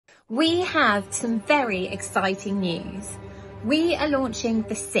We have some very exciting news. We are launching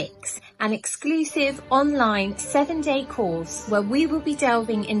The Six, an exclusive online 7-day course where we will be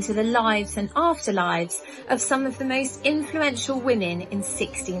delving into the lives and afterlives of some of the most influential women in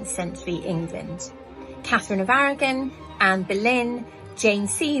 16th century England. Catherine of Aragon, Anne Boleyn, Jane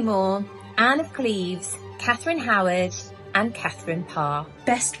Seymour, Anne of Cleves, Catherine Howard and Catherine Parr.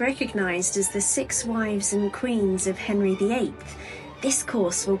 Best recognised as the 6 wives and queens of Henry VIII, this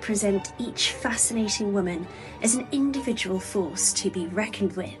course will present each fascinating woman as an individual force to be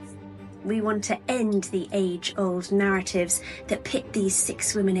reckoned with. We want to end the age-old narratives that pit these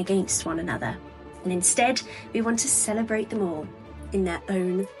 6 women against one another, and instead we want to celebrate them all in their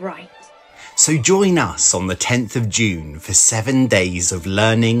own right. So join us on the 10th of June for 7 days of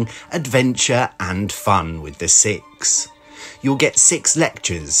learning, adventure and fun with The Six. You'll get 6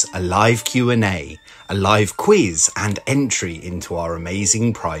 lectures, a live Q&A, a live quiz and entry into our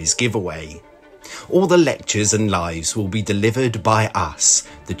amazing prize giveaway. All the lectures and lives will be delivered by us,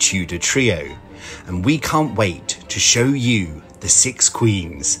 the Tudor Trio, and we can't wait to show you the 6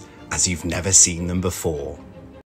 queens as you've never seen them before.